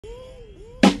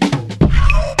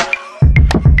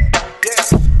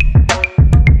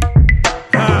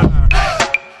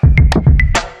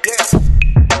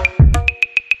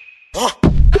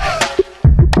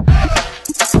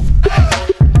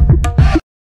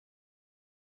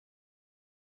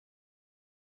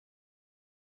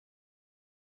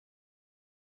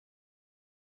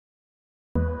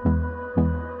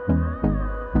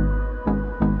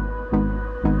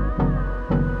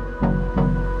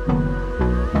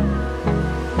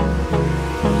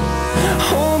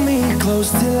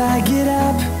I get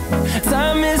up.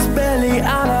 Time is barely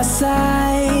on our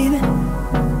side.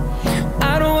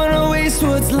 I don't wanna waste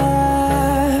what's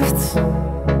left.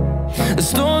 The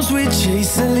storms we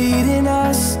chase are leading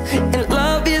us, and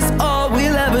love is all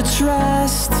we'll ever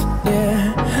trust.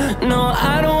 Yeah, no,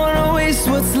 I don't wanna waste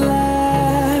what's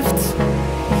left.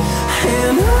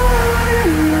 And on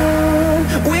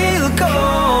we'll go,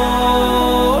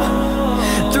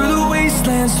 through the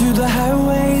wastelands, through the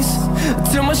highways,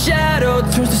 till my shadow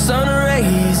turns to sun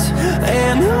rays.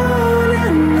 And on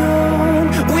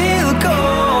we'll go,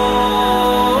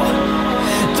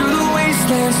 through the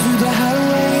wastelands, through the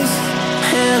highways,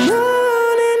 and on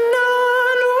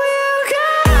we'll go.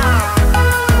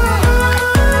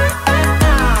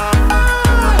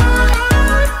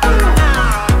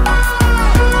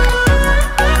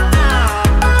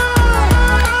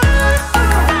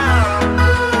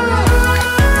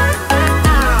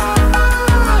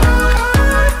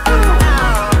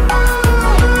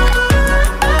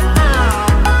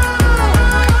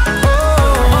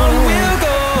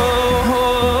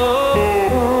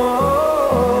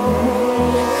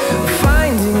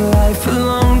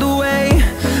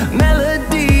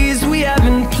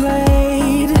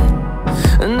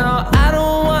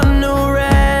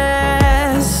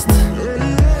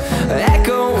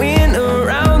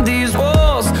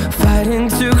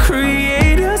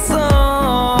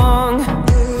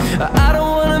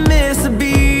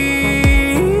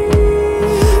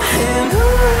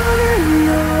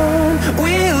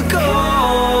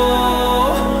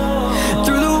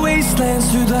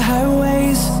 Through the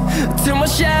highways, till my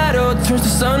shadow turns to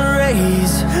sun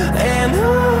rays. And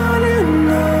on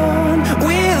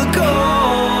we'll go,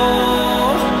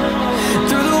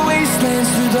 through the wastelands,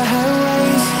 through the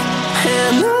highways,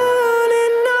 and on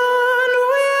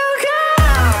we'll go.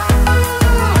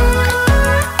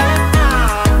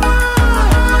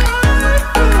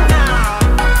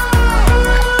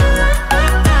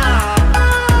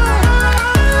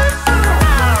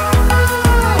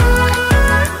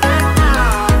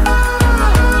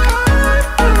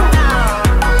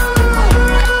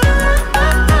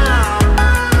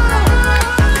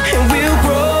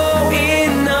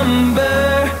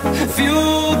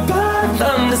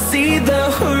 See the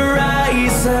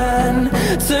horizon,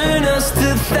 turn us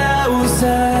to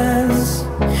thousands,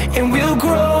 and we'll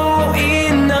grow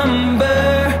in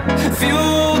number,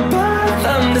 fueled by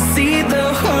them. To see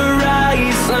the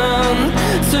horizon,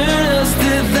 turn us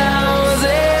to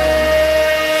thousands,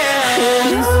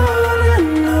 and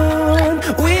on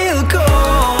we'll go,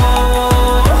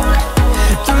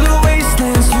 through the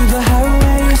wastelands, through the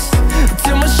highways,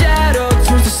 till my shadow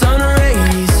turns to sun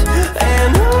rays.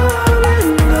 And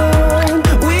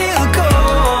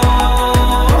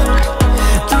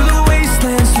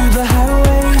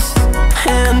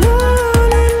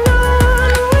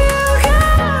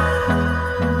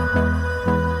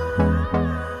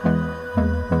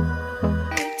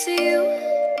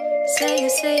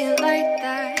say it like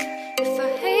that. If I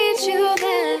hate you,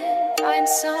 then find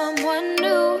someone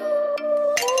new,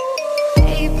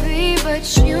 baby. But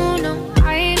you know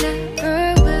I never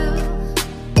will.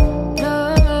 No,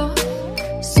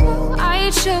 so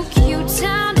I choke you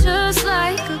down just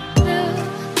like a pill.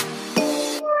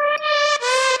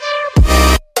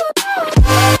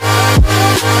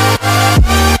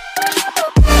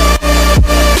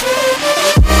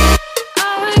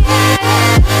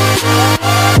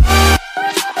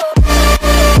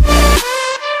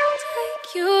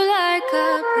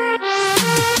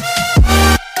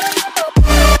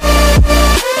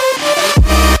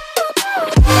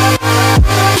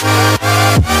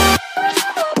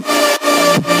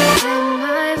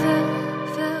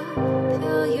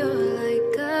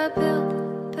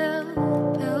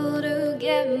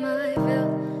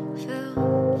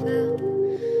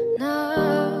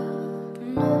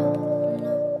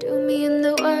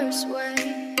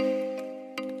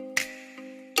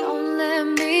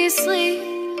 Sleep,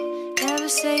 never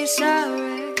say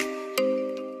sorry.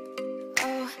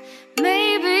 Oh,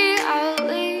 maybe I'll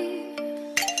leave,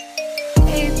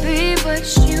 baby, but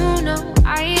you know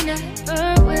I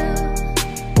never